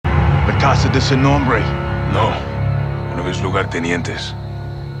The Casa de Sin Nombre. No. Uno of his lugartenientes.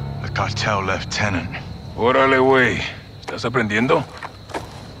 The cartel lieutenant. Órale, güey. ¿Estás aprendiendo?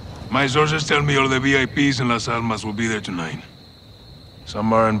 My sources tell me all the VIPs in Las Almas will be there tonight.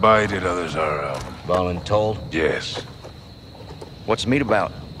 Some are invited, others are, Voluntold? Yes. What's the meet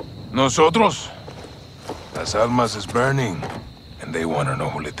about? Nosotros? Las Almas is burning, and they want to know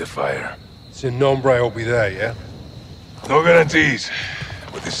who lit the fire. Sin Nombre will be there, yeah? No guarantees,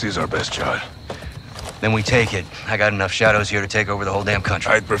 but this is our best shot. Then we take it. I got enough shadows here to take over the whole damn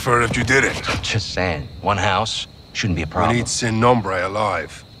country. I'd prefer if you didn't. Just saying. One house shouldn't be a problem. We need Sin Nombre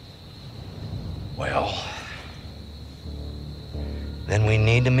alive. Well... then we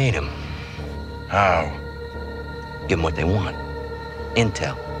need to meet him. How? Give them what they want.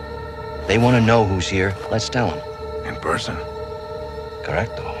 Intel. They want to know who's here. Let's tell them. In person?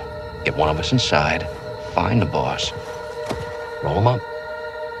 Correcto. Get one of us inside. Find the boss. Roll him up.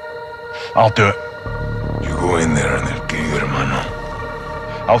 I'll do it. You go in there and they'll kill you, hermano.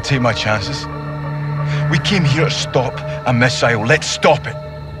 I'll take my chances. We came here to stop a missile. Let's stop it.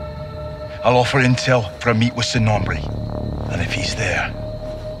 I'll offer intel for a meet with Sin Nombre. And if he's there,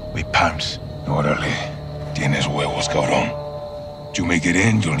 we pounce. Órale. Tienes huevos, cabrón. You make it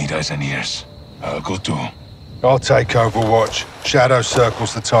in, you'll need eyes and ears. I'll go too. I'll take Overwatch. Shadow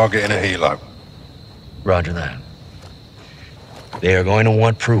circles the target in a helo. Roger that. They are going to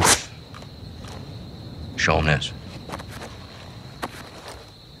want proof. Show them this.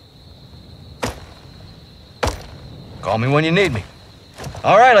 Call me when you need me.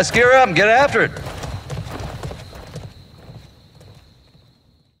 All right, let's gear up and get after it.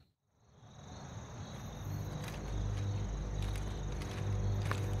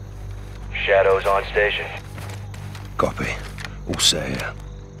 Shadows on station. Copy. All set here.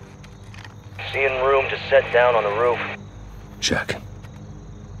 Seeing room to set down on the roof. Check.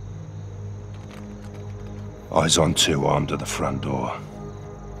 Eyes on two armed at the front door.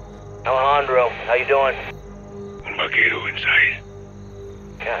 Alejandro, how you doing? Un vaquero inside.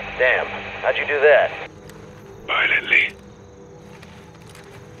 God damn, how'd you do that? Violently.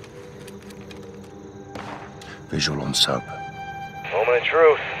 Visual on sub. Moment of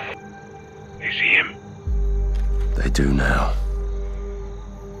truth. They see him. They do now.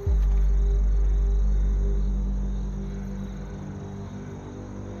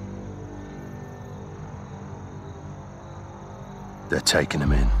 They're taking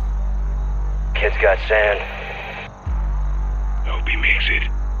him in. Kid's got sand. Hope he makes it.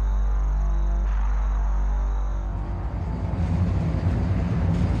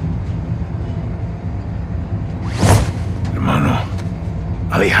 Hermano.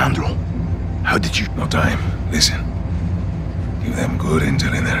 Alejandro, how did you... No time. Listen. Give them good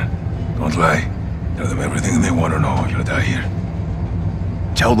intel in there. Don't lie. Tell them everything they want to know. You'll die here.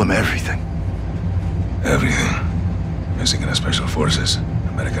 Tell them everything. Everything. Mexican Special Forces,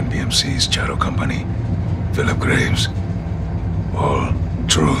 American PMC's Shadow Company, Philip Graves. All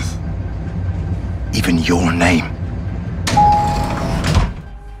truth. Even your name.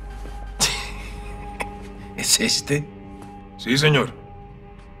 ¿Es este? Sí, señor.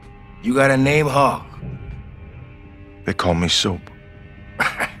 You got a name, Hawk? They call me Soap.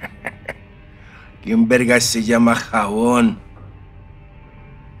 ¿Quién verga se llama Jabón?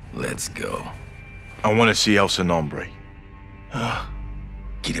 Let's go. I want to see El Sin Nombre.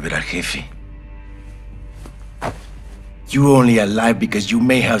 ¿Quiere ver al jefe? You're only alive because you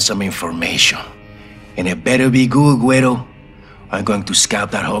may have some information. And it better be good, güero. I'm going to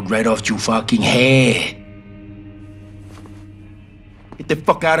scalp that hog right off your fucking head. Get the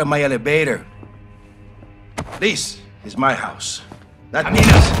fuck out of my elevator. This is my house. That means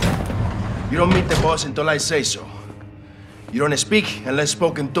you don't meet the boss until I say so. You don't speak unless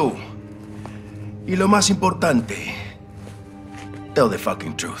spoken to. Y lo más importante, tell the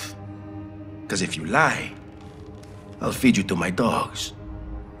fucking truth. Because if you lie, I'll feed you to my dogs.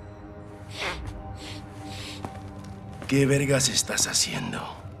 ¿Qué vergas estás haciendo?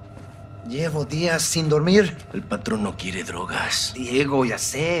 Llevo días sin dormir. El patrón no quiere drogas. Diego, ya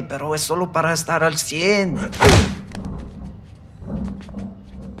sé, pero es solo para estar al 100.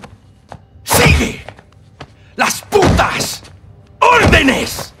 ¡Sigue! ¡Las putas!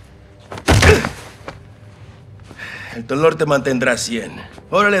 ¡Órdenes! El dolor te mantendrá 100.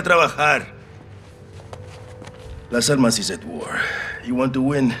 Órale a trabajar. Las Almas is at war. You want to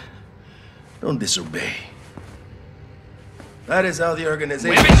win? Don't disobey. That is how the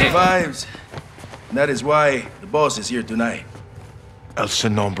organization survives. And that is why the boss is here tonight. El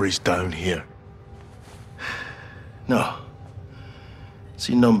Sin Nombre's down here. No.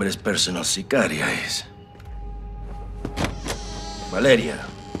 Sin Nombre's personal sicaria es. Valeria,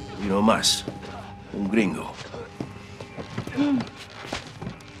 Y no más. Un gringo.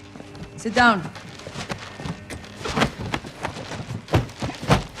 Sit down.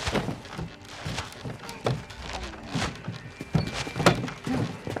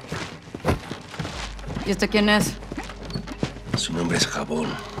 ¿Y este quién es? Su nombre es Jabón.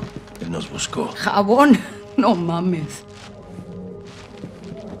 Él nos buscó. ¿Jabón? No mames.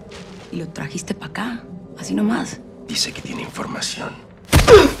 ¿Y lo trajiste para acá? Así nomás. Dice que tiene información.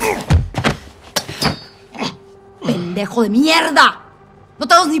 ¡Pendejo de mierda! No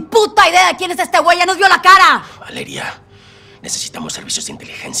tenemos ni puta idea de quién es este güey. ¡Ya nos vio la cara! Valeria, necesitamos servicios de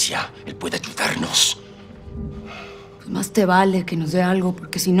inteligencia. Él puede ayudarnos. Pues más te vale que nos dé algo,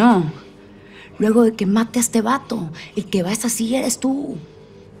 porque si no... Luego de que mate a este vato, el que va a esa silla eres tú.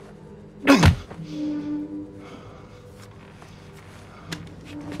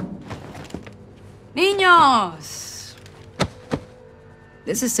 Niños!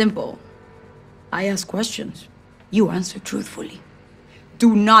 This is simple. I ask questions. You answer truthfully.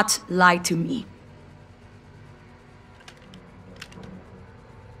 Do not lie to me.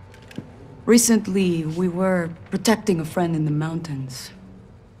 Recently, we were protecting a friend in the mountains.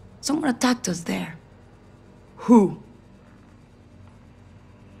 Someone attacked us there. Who?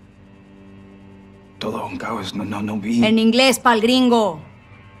 Todo un caos, no vi. En inglés, pa'l gringo.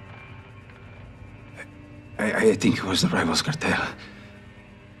 I think it was the rivals cartel.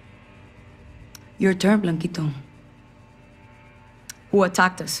 Your turn, Blanquito. Who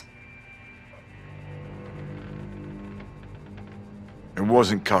attacked us? It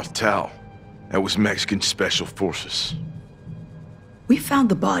wasn't cartel. That was Mexican Special Forces. We found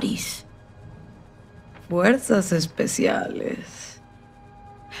the bodies. Fuerzas Especiales.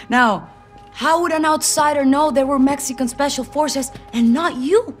 Now, how would an outsider know they were Mexican Special Forces and not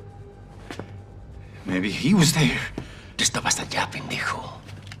you? Maybe he was there. Tú estabas allá, pendejo.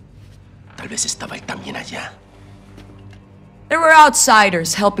 Tal vez estaba él también allá. There were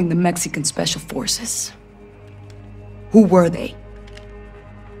outsiders helping the Mexican Special Forces. Who were they?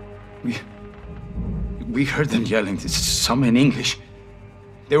 We heard them yelling, some in English.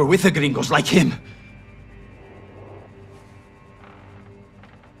 They were with the gringos, like him.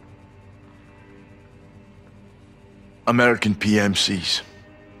 American PMCs.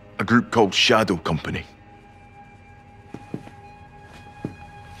 A group called Shadow Company.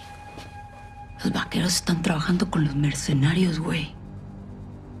 Los vaqueros están trabajando con los mercenarios, güey.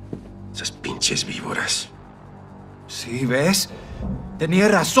 Esas pinches víboras. Sí, ¿ves? Tenía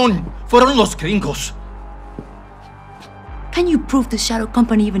razón. Fueron los gringos. Can you prove the Shadow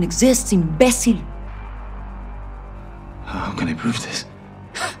Company even exists, imbécil? How can I prove this?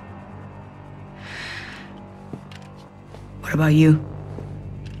 What about you?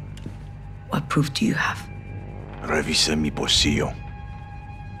 What proof do you have? Revisé mi bolsillo.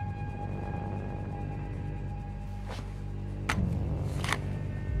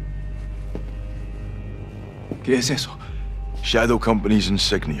 ¿Qué es eso? Shadow Company's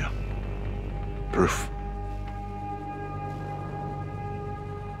insignia. Proof.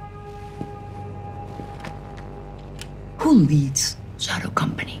 Who leads Shadow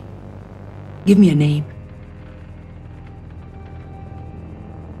Company? Give me a name.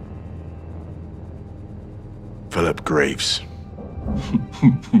 Philip Graves.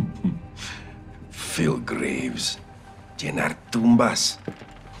 Phil Graves. Llenar tumbas.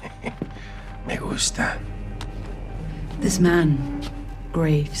 Me gusta. This man,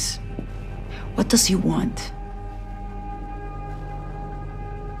 Graves, what does he want?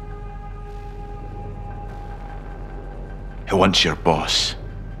 He wants your boss,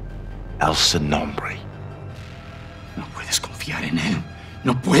 El Nombre. No puedes confiar en él.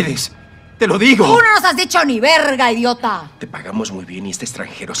 No puedes. ¡Te lo digo! ¡Tú no nos has dicho ni verga, idiota! Te pagamos muy bien y este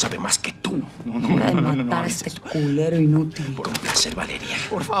extranjero sabe más que tú. Hora de matar a este culero inútil. Por un placer, Valeria.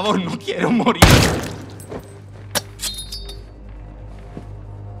 Por favor, no quiero morir.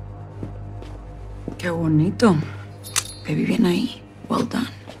 Qué bonito. Que vivían ahí. Well done.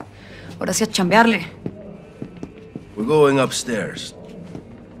 Ahora sí a chambearle. We're going upstairs.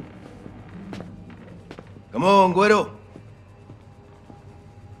 Come on, güero.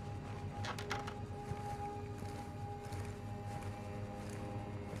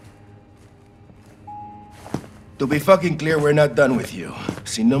 To be fucking clear, we're not done with you.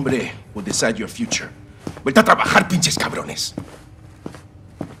 Sin nombre will decide your future. Vuelta a trabajar, pinches cabrones.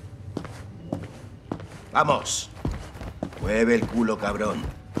 Vamos. Mueve el culo, cabrón.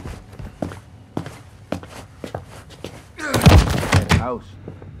 House.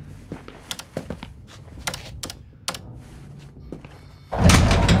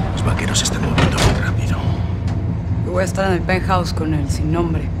 Los vaqueros se están moviendo muy rápido. Yo voy a estar en el penthouse con él, sin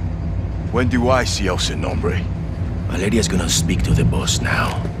nombre. When do I see El Sin Nombre? Valeria's gonna speak to the boss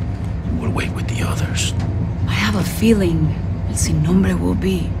now. We'll wait with the others. I have a feeling El Sin Nombre will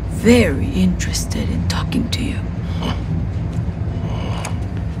be very interested in talking to you.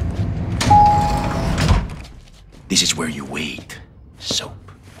 This is where you wait. Soap.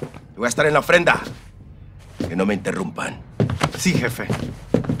 Voy a estar en la ofrenda. Que no me interrumpan. Sí, jefe.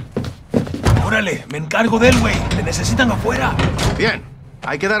 Órale, me encargo de él, güey. Te necesitan afuera. Bien.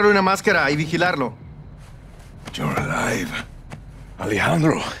 Hay que darle una máscara y vigilarlo. You're alive.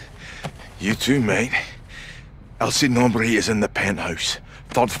 Alejandro. You too, mate. El Sin Nombre is in the penthouse.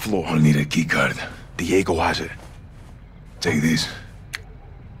 3rd floor. I'll need a keycard. Diego has it. Take this.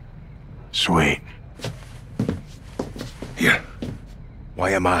 Sweet. Here. Why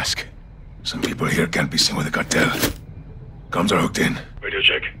a mask? Some people here can't be seen with the cartel. Comms are hooked in. Radio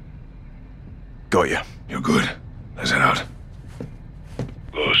check. Got you. You're good. Let's head out.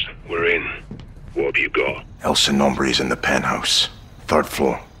 Ghost, we're in. What have you got? El Sin Nombre is in the penthouse. 3rd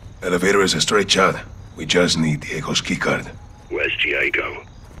floor. Elevator is a straight shot. We just need Diego's keycard. Where's Diego?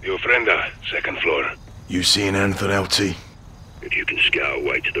 The ofrenda, 2nd floor. You seeing anything, LT? If you can scout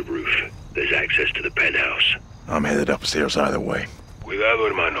away to the roof, there's access to the penthouse. I'm headed upstairs either way. Cuidado,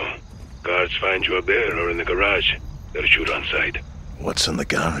 hermano. Guards find you up there or in the garage. They'll shoot on sight. What's in the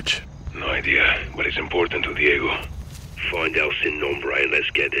garage? No idea, but it's important to Diego. Find El Sin Nombre and let's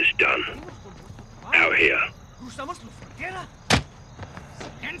get this done. Out here. ¿Cruzamos la frontera?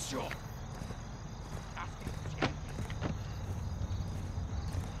 ¡Silencio!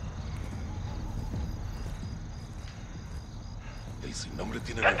 El Sin Nombre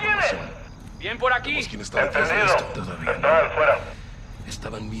tiene la información. Bien por aquí. ¿Quién está detrás de esto? Todavía no.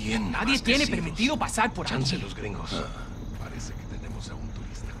 Estaban bien. Nadie tiene permitido pasar por Chance aquí. los gringos. Parece que tenemos a un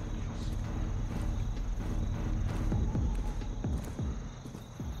turista curioso.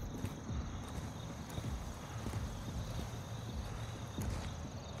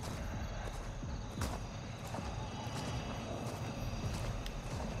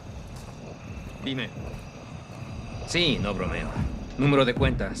 Dime. Sí, no bromeo. Número de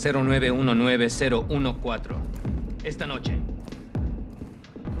cuenta, 0919014. Esta noche.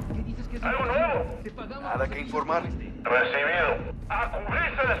 ¿Qué dices que es ¿Algo nuevo? Te pagamos. Nada que informar. Recibido. A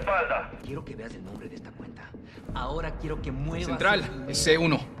cubrirse la espalda. Quiero que veas el nombre de esta cuenta. Ahora quiero que muevas... Central, es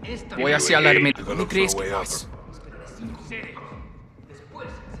C1. Esta Voy hacia la ermita. Take a ¿No look crees for a que way vas? Después.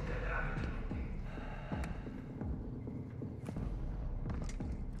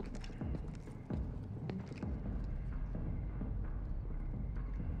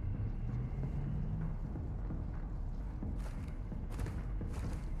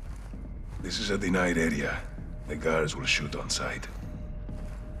 This is a denied area. The guards will shoot on sight.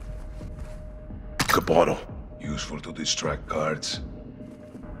 Cabano. Useful to distract guards.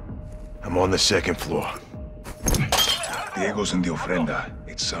 I'm on the 2nd floor. Diego's in the ofrenda.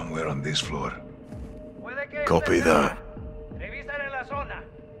 It's somewhere on this floor. Copy that. Revisan en la zona.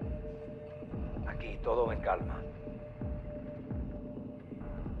 Aquí, todo en calma.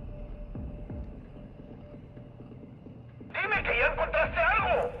 Dime que ya encontraste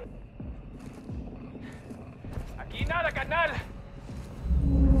algo. Aquí nada, carnal.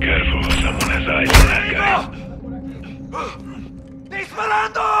 Careful, someone has eyes on that guy.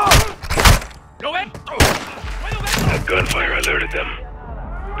 ¡Disparando! ¿Lo ven? ¡Puedo verlo! That gunfire alerted them.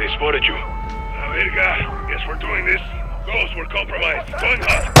 They spotted you. La verga. Guess we're doing this. Ghost, we're compromised. Going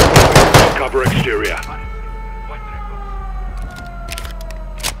hot. Cover exterior.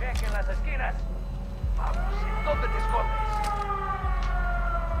 Chequen las esquinas. Vamos, ¿dónde te escondes?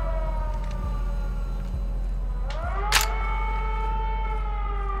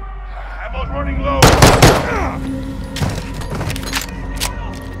 Ammo's running low.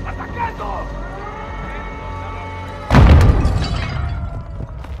 ¡Atacando!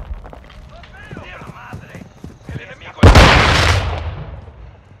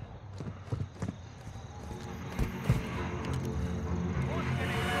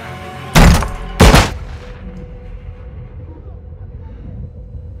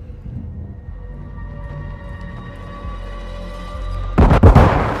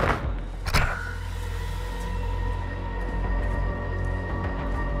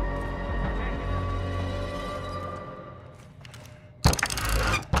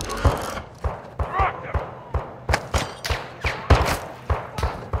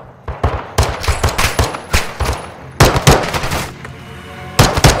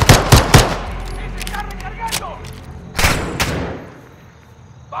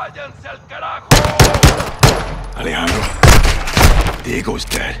 ¡Váyanse al carajo! Alejandro. Diego's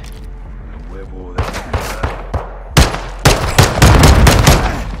dead.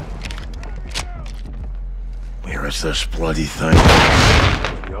 Where's this bloody thing?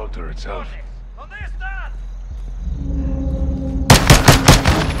 The altar itself. ¿Dónde están?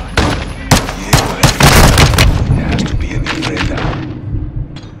 There has to be an ofrenda.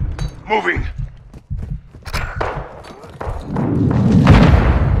 Moving!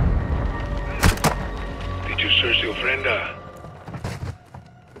 Did you search the ofrenda?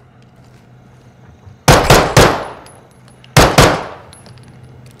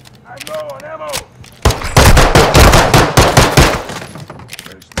 I'm low on ammo!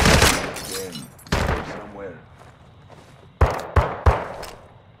 There's again. Somewhere.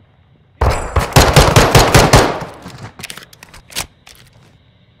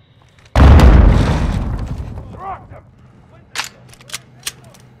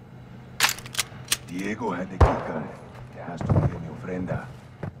 Diego had the key card. There has to be an ofrenda.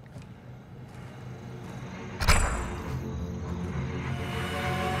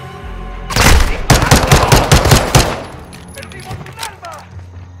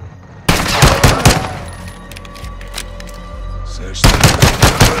 Search the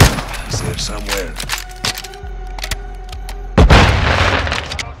ofrenda. Is there somewhere?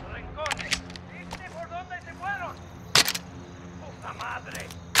 Los rincones. ¿Viste por dónde se fueron? ¡Puta madre!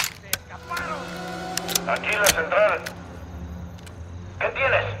 ¡Se escaparon! Aquí la central. ¿Qué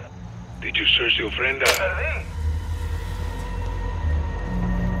tienes? Did you search the ofrenda? Perdí.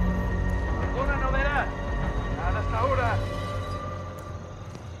 ¿Alguna novedad? Nada hasta ahora.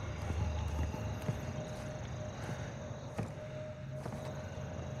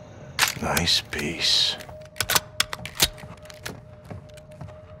 Nice piece.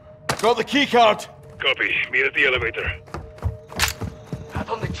 Got the key card. Copy. Meet at the elevator. ¿A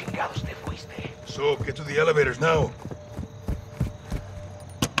dónde chingados te fuiste? So, get to the elevators now.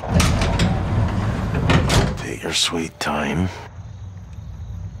 Take your sweet time.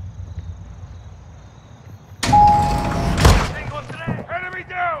 ¡Encontré! ¡Enemy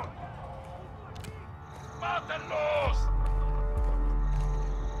down! ¡Mátenlos!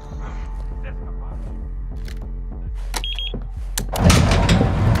 Se escaparon.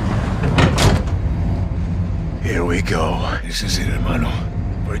 Here we go. This is it, hermano.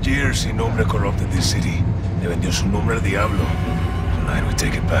 For years, Sin Nombre corrupted this city. Le vendió su nombre al diablo. Tonight we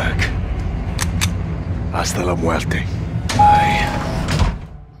take it back. Hasta la muerte. Bye.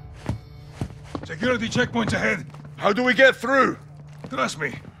 Security checkpoints ahead. How do we get through? Trust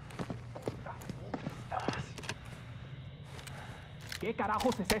me. ¿Qué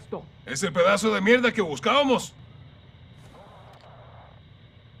carajos es esto? Es el pedazo de mierda que buscábamos.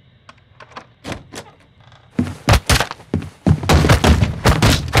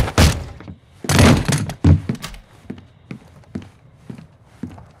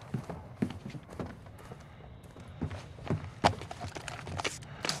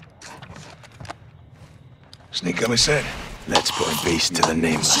 Sneak me said. Let's put a base to the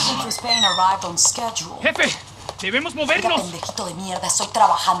nameless. Shipping to Spain arrived on schedule. ¡Jefe! ¡Debemos Mira, movernos! pendejito de mierda, estoy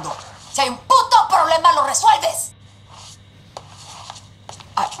trabajando. Si hay un puto problema, lo resuelves.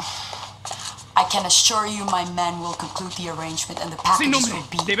 I can assure you my men will conclude the arrangement and the ¡Sin packages nombre!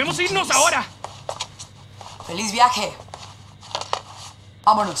 will be ¡Debemos in irnos place. ahora! ¡Feliz viaje!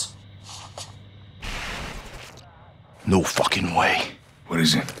 Vámonos. No fucking way. What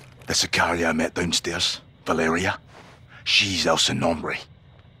is it? The Sicaria I met downstairs, Valeria. She's El Sin Nombre.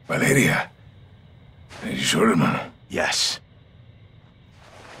 Valeria. Are you sure, hermano? Yes.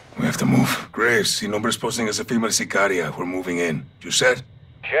 We have to move. Graves, Sin Nombre's posting as a female sicaria. We're moving in. You said?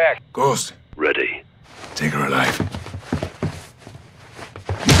 Check. Ghost, Ready. take her alive.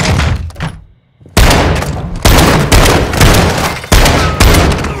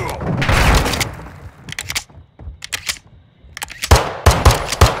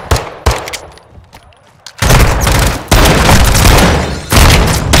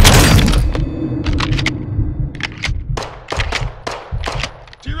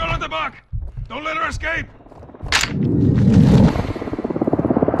 T-roll at the back! Don't let her escape!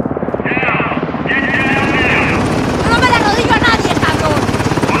 ¡No me la rodillo a nadie, cabrón!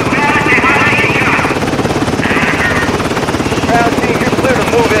 Ground team, you're clear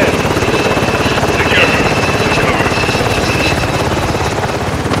to move in.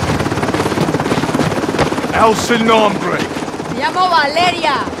 El Sin Nombre. Me llamo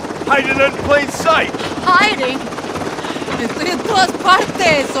Valeria. Hiding in plain sight. Hiding. Estoy en todas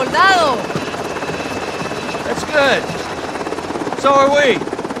partes, soldado. That's good. So are we.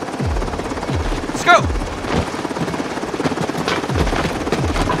 Let's go.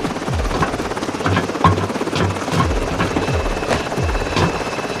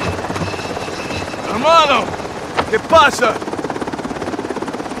 Hermano, ¿qué pasa?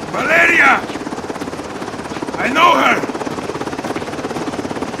 Valeria! I know her!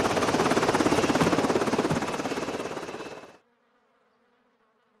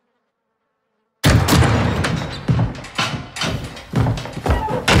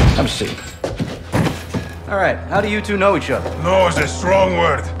 Have a seat. All right, how do you two know each other? No is a strong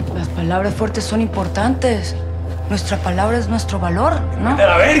word. Las palabras fuertes son importantes. Nuestra palabra es nuestro valor, ¿no? ¡De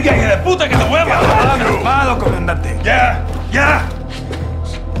la verga, hija de puta, que te voy a matar! Armado, comandante. ¡Ya! ¡Ya!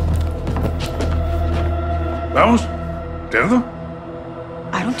 ¿Vamos? ¿Cerdo?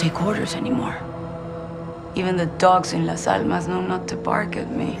 I don't take orders anymore. Even the dogs in Las Almas know not to bark at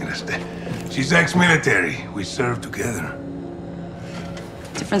me. She's ex-military. We served together.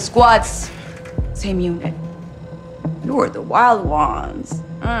 Different squads, same unit. You were the wild ones.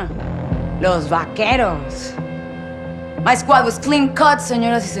 Los vaqueros. My squad was clean cut,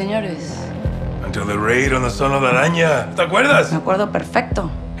 señoras y señores. Until the raid on the Son of la Araña. ¿Te acuerdas? Me acuerdo perfecto.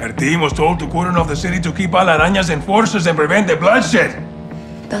 Her team was told to cordon off the city to keep all Araña's enforcers and prevent the bloodshed.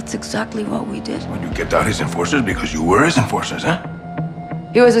 That's exactly what we did. Well, you kept out his enforcers because you were his enforcers, huh?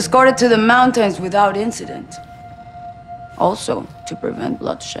 He was escorted to the mountains without incident. Also, to prevent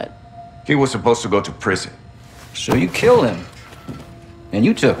bloodshed. He was supposed to go to prison. So you killed him, and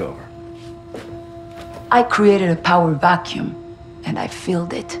you took over. I created a power vacuum, and I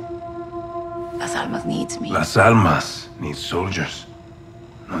filled it. Las Almas needs me. Las Almas needs soldiers,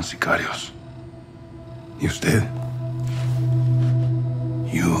 not sicarios. Y usted?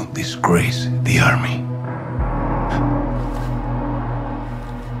 You disgrace the army.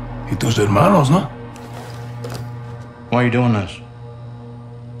 Y tus hermanos, ¿no? Why are you doing this?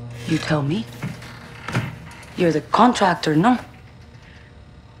 You tell me. You're the contractor, no?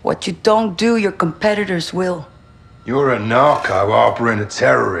 What you don't do, your competitors will. You're a narco harboring a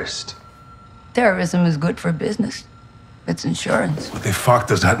terrorist. Terrorism is good for business. It's insurance. What the fuck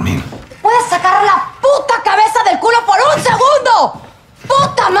does that mean? ¡Puedes sacar la puta cabeza del culo por un segundo!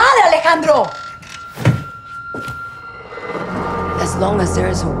 ¡Puta madre, Alejandro! As long as there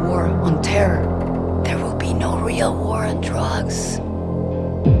is a war on terror, there will be no real war on drugs.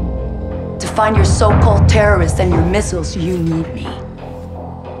 To find your so-called terrorists and your missiles, you need me.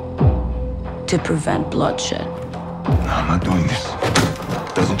 To prevent bloodshed. No, I'm not doing this.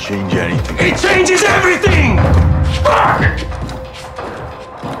 Doesn't change anything. It changes everything! Fuck!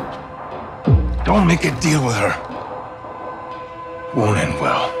 Don't make a deal with her. Won't end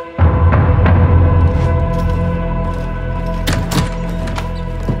well.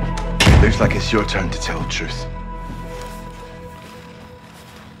 Looks like it's your turn to tell the truth.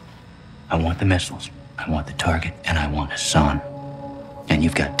 I want the missiles, I want the target, and I want Hassan. And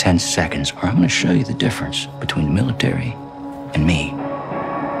you've got 10 seconds, or I'm gonna show you the difference between the military and me.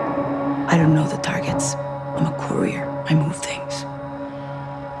 I don't know the targets. I'm a courier. I move things.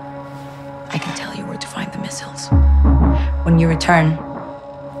 I can tell you where to find the missiles. When you return,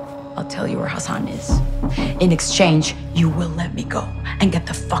 I'll tell you where Hassan is. In exchange, you will let me go and get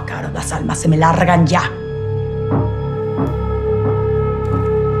the fuck out of Las Almas. Se me largan ya.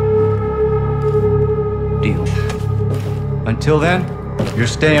 Deal. Until then, you're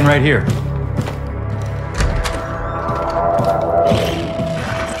staying right here.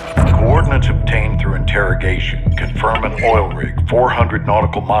 Coordinates obtained through interrogation confirm an oil rig 400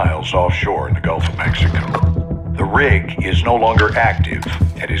 nautical miles offshore in the Gulf of Mexico. The rig is no longer active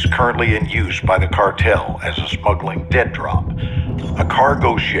and is currently in use by the cartel as a smuggling dead drop. A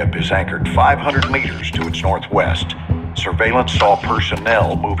cargo ship is anchored 500 meters to its northwest. Surveillance saw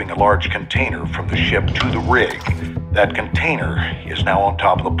personnel moving a large container from the ship to the rig. That container is now on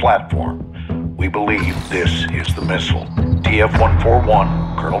top of the platform. We believe this is the missile.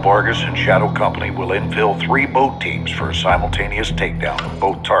 TF-141, Colonel Vargas and Shadow Company will infill 3 boat teams for a simultaneous takedown of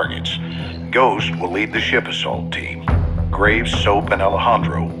both targets. Ghost will lead the ship assault team. Graves, Soap, and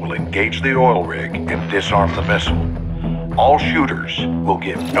Alejandro will engage the oil rig and disarm the missile. All shooters will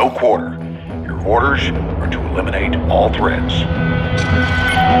give no quarter. Your orders are to eliminate all threats.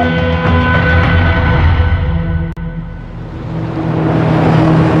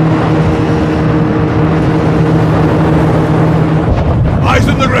 Eyes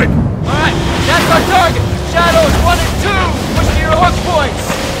on the rig! Alright, that's our target. Shadows 1 and 2. Push to your hook points.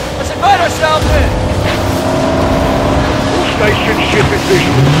 Let's invite ourselves in. Full station ship is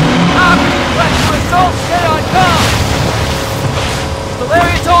visual. Copy. Request for assault. Stay on comm.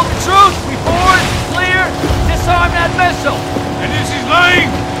 Valeria told the truth. We board, clear, disarm that missile. And this is lying?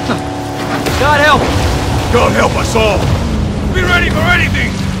 God help us. God help us all. Be ready for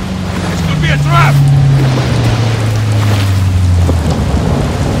anything. This could be a trap.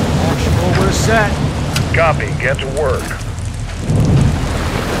 Well, we're set. Copy. Get to work.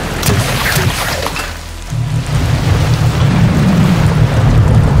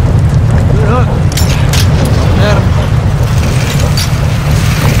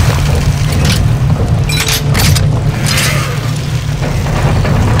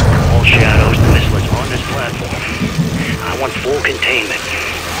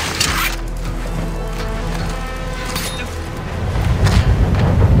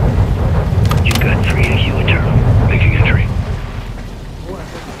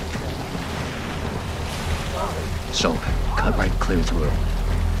 So, cut right clear through.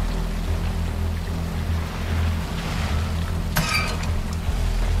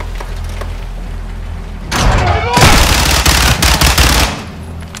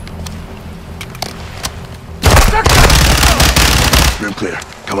 Room clear.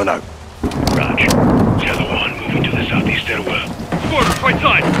 Coming out. Roger. Shadow 1 moving to the southeast stairwell. Quarters, right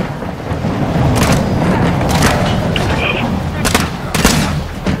side.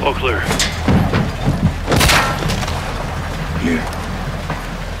 Above. All clear. Here.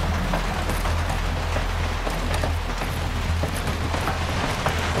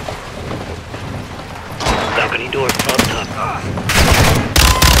 Balcony door up top.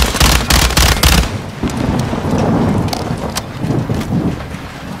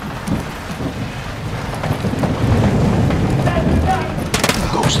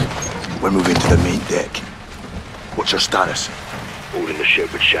 We're moving to the main deck. What's your status? Holding the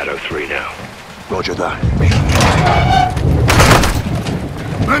ship with Shadow 3 now. Roger that.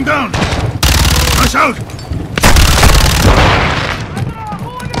 Man down! Rush out!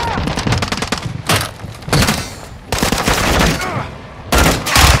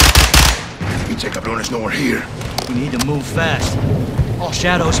 You check everyone is nowhere here. We need to move fast. All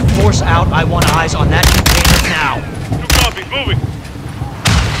shadows, force out. I want eyes on that container now. 2 copies, moving!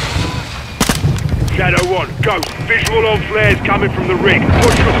 Shadow 1, Ghost. Visual on flares coming from the rig.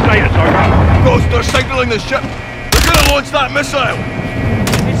 What's your status, over? Ghost, they're signaling the ship. They're gonna launch that missile.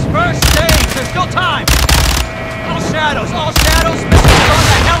 It's first stage. There's still time. All shadows, missiles on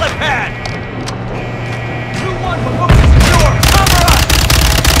the helipad. 2-1, we're moving secure. Cover us.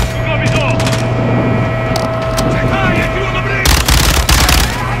 2 copies all.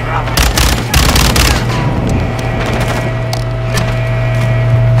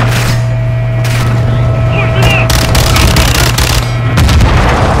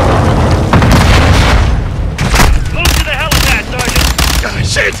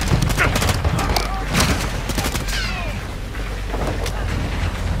 Shit!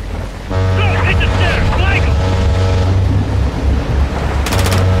 Hit the stairs! Flank 'em!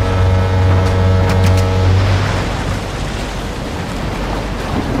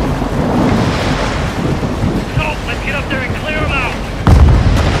 So, let's get up there and clear them out!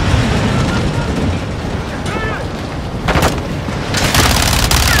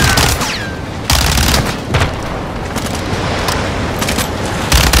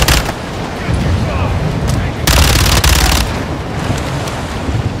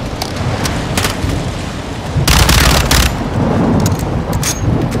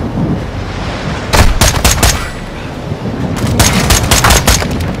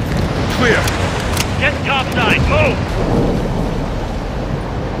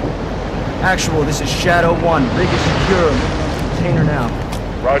 Actual, this is Shadow 1. Rig is secure. Moving on to container now.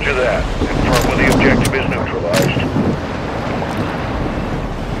 Roger that. Confirm when the objective is neutralized.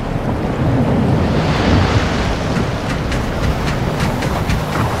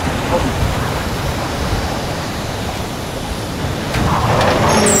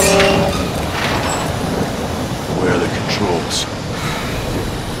 Where are the controls?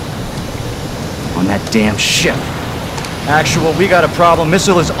 On that damn ship. Actual, we got a problem.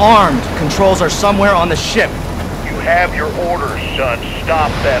 Missile is armed. Controls are somewhere on the ship. You have your orders, son. Stop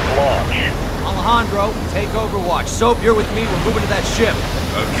that launch. Alejandro, take overwatch. Soap, you're with me. We're moving to that ship.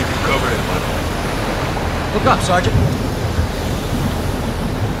 I'll keep you covered, hermano. Look up, Sergeant.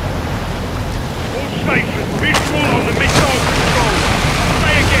 All stations, visual on the missile control.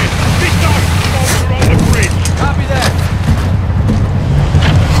 Say again, missile controls are on the bridge. Copy that.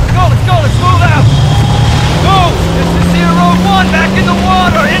 Let's go, let's move out. Go! This is Zero 1, back in the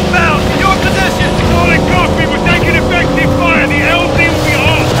water, inbound, to your position! Solid copy, we're taking effective fire, the LZ will be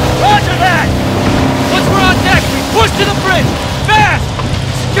on! Roger that! Once we're on deck, we push to the bridge! Fast!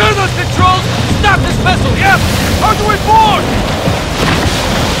 Secure those controls! Stop this vessel, yep! How do we board?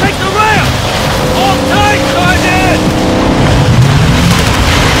 Take the ramp! All tight, Sergeant!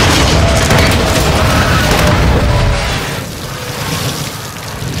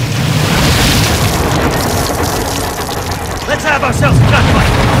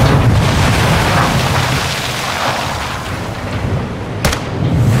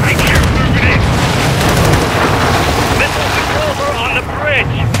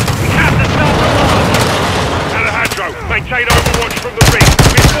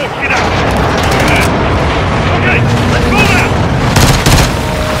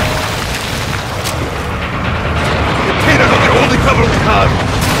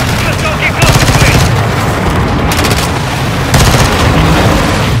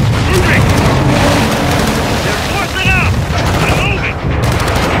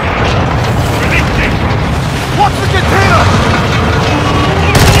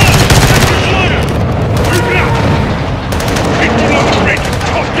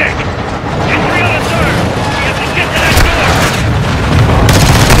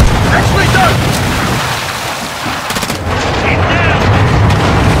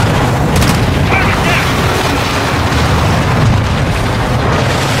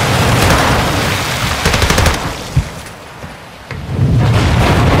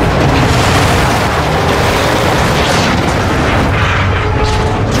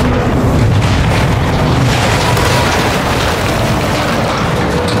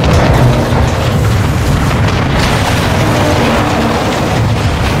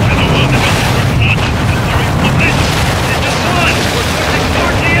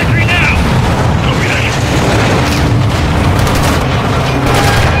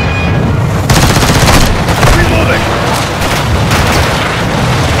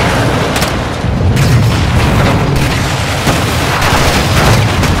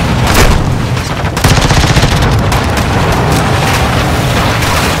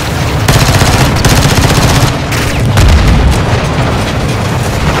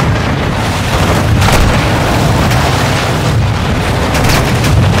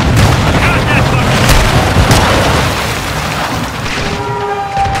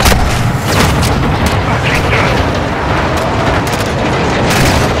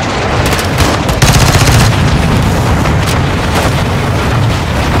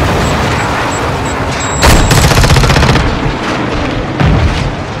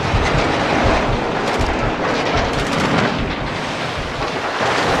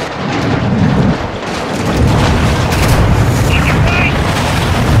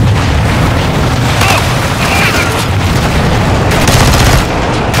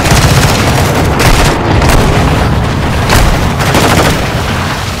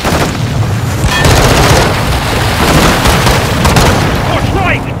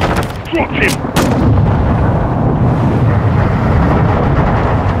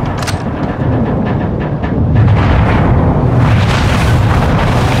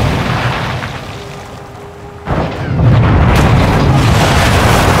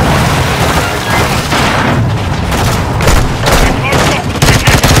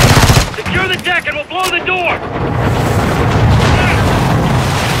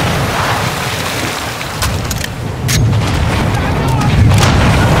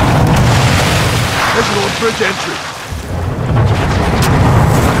 entry.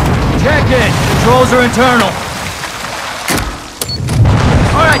 Check in. Controls are internal.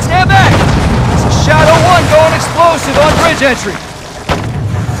 All right, stand back. This is Shadow 1 going explosive on bridge entry.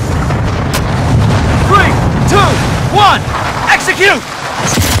 3, 2, 1, execute!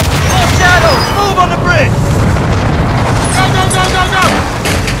 All Shadows, move on the bridge! Go, go, go, go, go!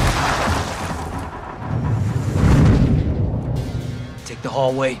 Take the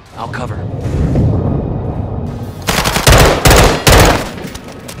hallway, I'll cover.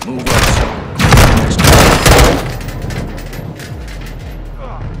 Move up,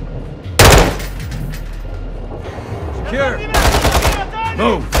 Secure.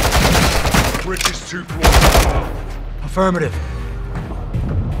 Move. Bridge is 2 floors. Affirmative.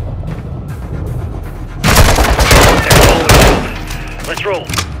 Let's roll.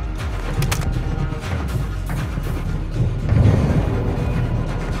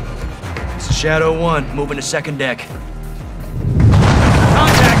 This is Shadow 1, moving to second deck.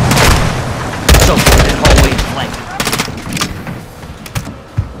 Contact! So, that hallway flank.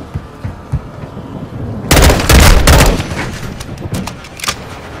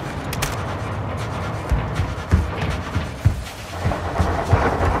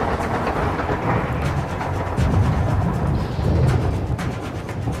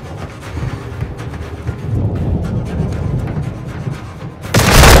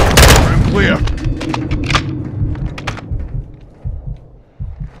 Clear.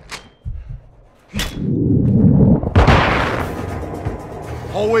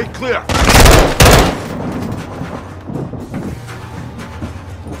 Hallway clear.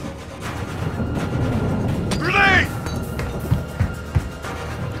 Grenade!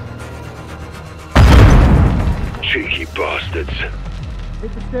 Cheeky bastards.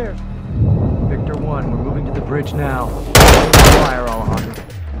 Hit the stairs. Victor 1, we're moving to the bridge now. Fire, Alejandro.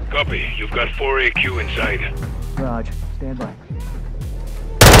 Copy. You've got 4 AQ inside. Raj, stand by.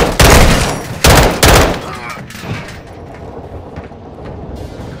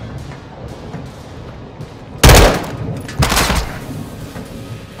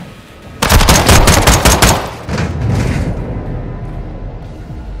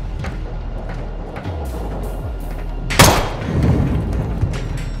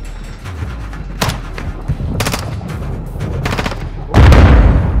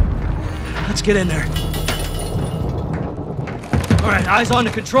 Let's get in there. All right, eyes on the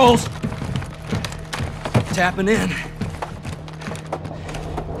controls. Tapping in.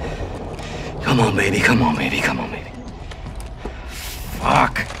 Come on, baby, come on, baby, come on, baby.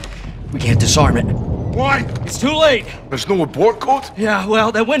 Fuck. We can't disarm it. Why? It's too late. There's no abort code? Yeah,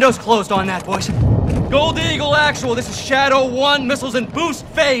 well, that window's closed on that, boys. Gold Eagle Actual, this is Shadow 1, missiles in boost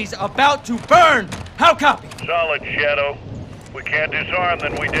phase, about to burn. How copy? Solid, Shadow. If we can't disarm,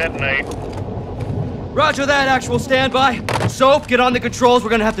 then we detonate. Roger that, Actual, standby. Soap, get on the controls. We're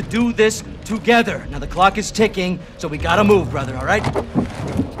gonna have to do this together. Now, the clock is ticking, so we gotta move, brother, all right?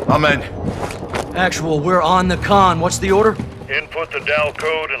 I'm in. Actual, we're on the con. What's the order? Input the DAL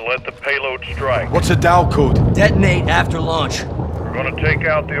code and let the payload strike. What's the DAL code? Detonate after launch. We're gonna take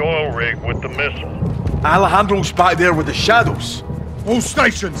out the oil rig with the missile. Alejandro's back there with the shadows. All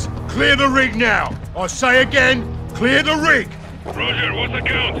stations, clear the rig now. I say again, clear the rig. Roger, what's the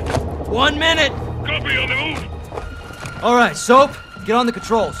count? 1 minute. Copy, on the move. All right, Soap, get on the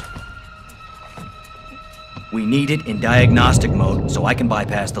controls. We need it in diagnostic mode so I can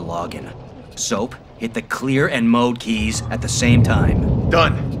bypass the login. Soap, hit the clear and mode keys at the same time.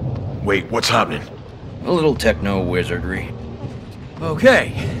 Done. Wait, what's happening? A little techno wizardry.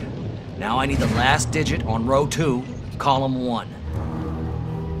 Okay. Now I need the last digit on row 2, column 1.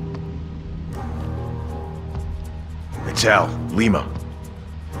 It's Al, Lima.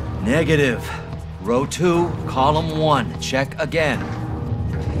 Negative. Row 2, column 1. Check again.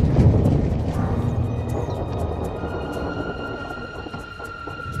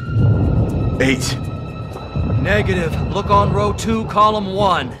 Eight. Negative. Look on row 2, column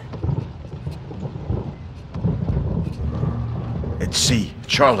 1. It's C,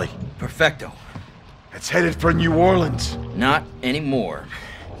 Charlie. Perfecto. It's headed for New Orleans. Not anymore.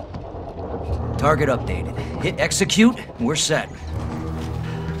 Target updated. Hit execute, and we're set.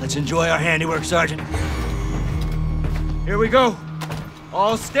 Let's enjoy our handiwork, Sergeant. Here we go.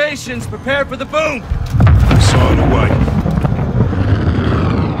 All stations, prepare for the boom. Saw it away.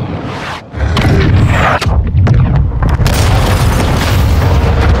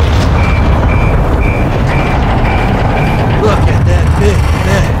 Look at that big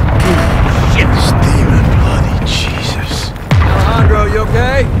bag. Shit, steaming, bloody Jesus. Alejandro, you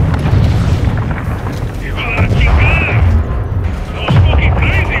okay? Hijo de la chingada! That was fucking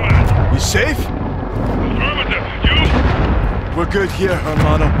crazy, man! You safe? Affirmative. good here,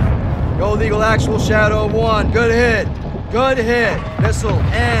 hermano. Gold Eagle actual Shadow 1. Good hit. Good hit. Missile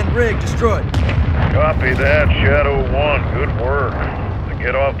and rig destroyed. Copy that, Shadow 1. Good work. Now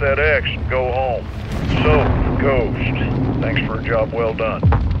get off that X and go home. So, Ghost, thanks for a job well done.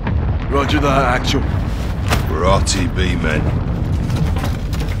 Roger that, Actual. We're RTB, men.